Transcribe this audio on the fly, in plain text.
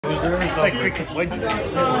like cricket Wednesday.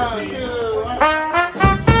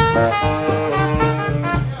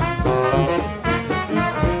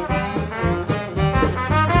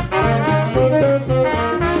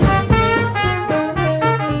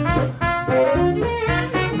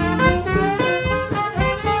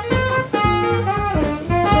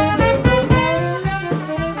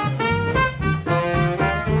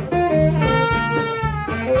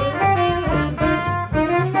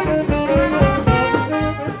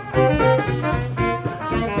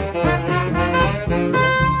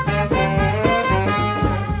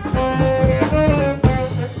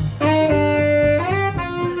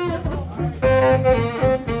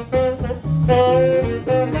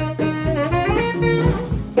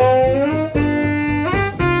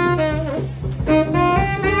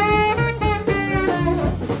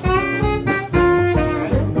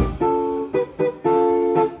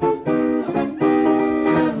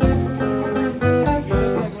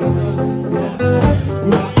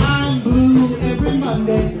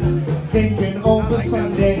 Thinking over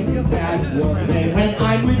Sunday, that one day when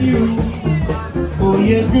I'm with you. 4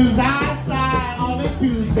 years cause I sigh on a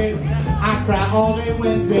Tuesday, I cry on a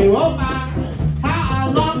Wednesday. Oh my, how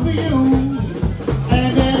I long for you.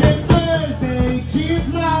 And then it's Thursday,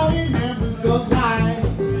 cheers loud and never goes high.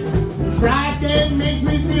 Friday makes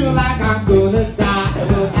me feel like I'm gonna die.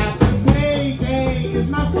 But after payday is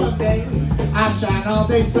my fun day, I shine all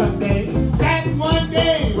day Sunday. That one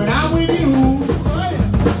day when I'm with you.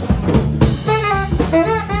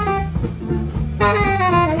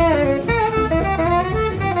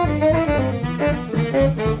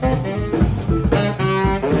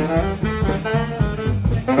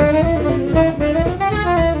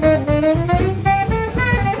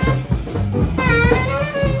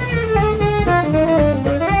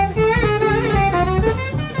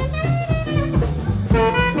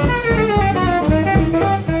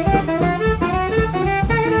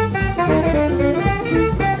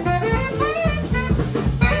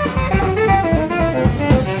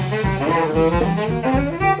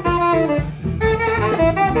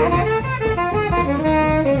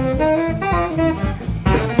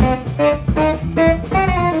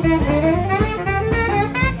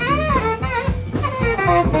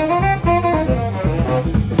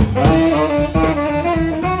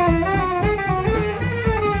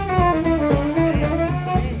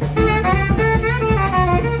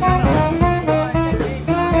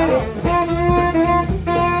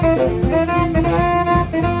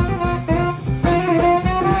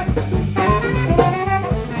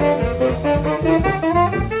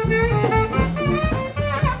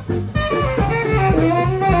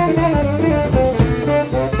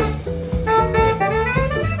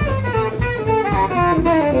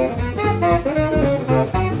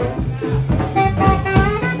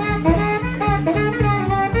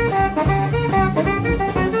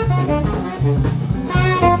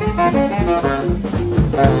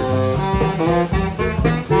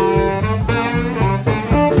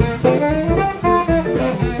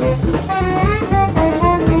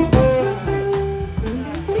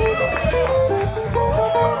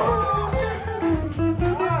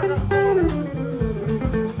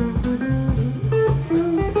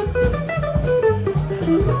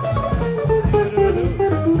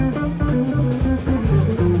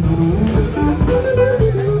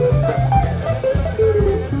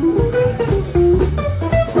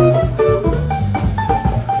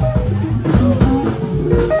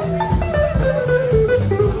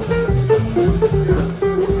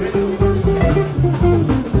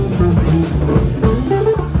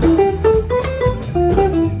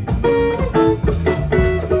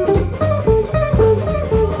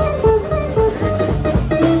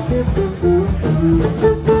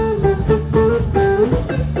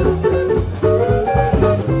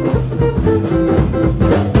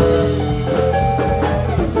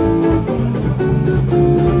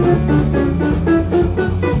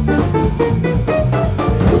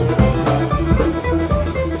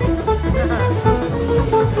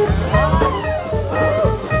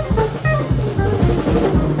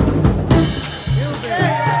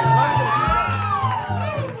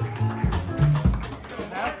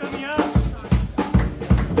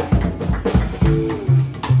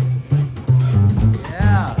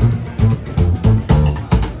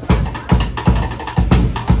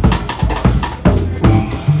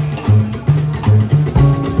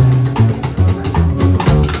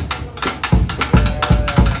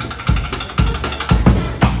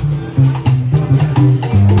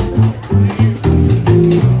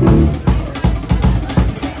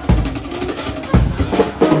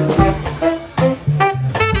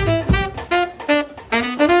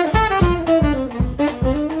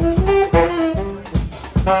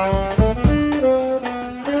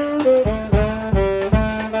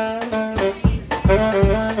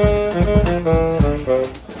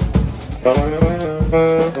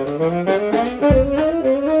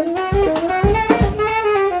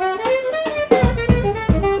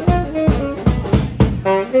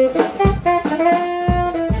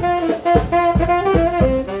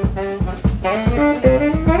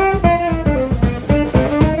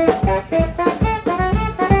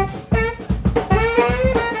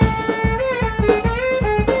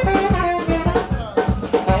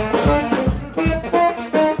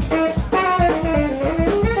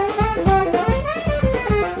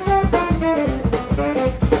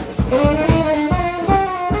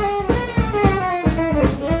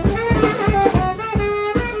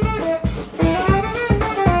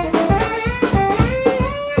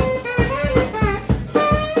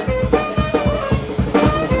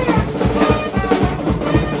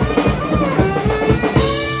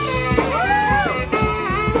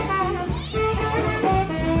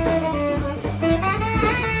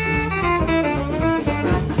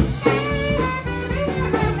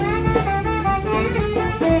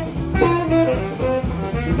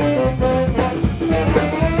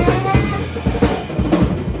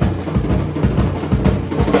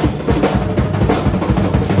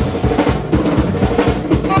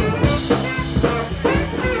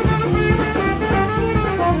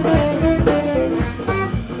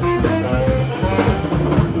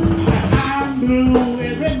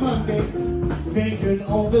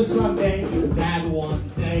 over Sunday. That one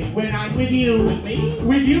day when I'm with you. With me?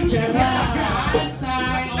 With you, Jeff. I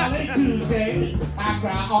sigh all day Tuesday. I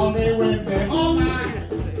cry all day Wednesday. Oh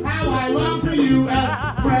my, how I long for you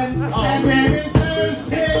as friends. And then it's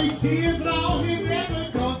Thursday, tears long, it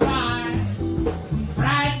never goes by.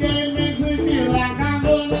 Friday makes me feel like I'm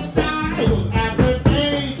gonna die. After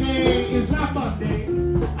day is my fun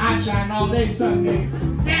day. I shine all day Sunday.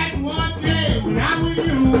 That one day when I'm with you.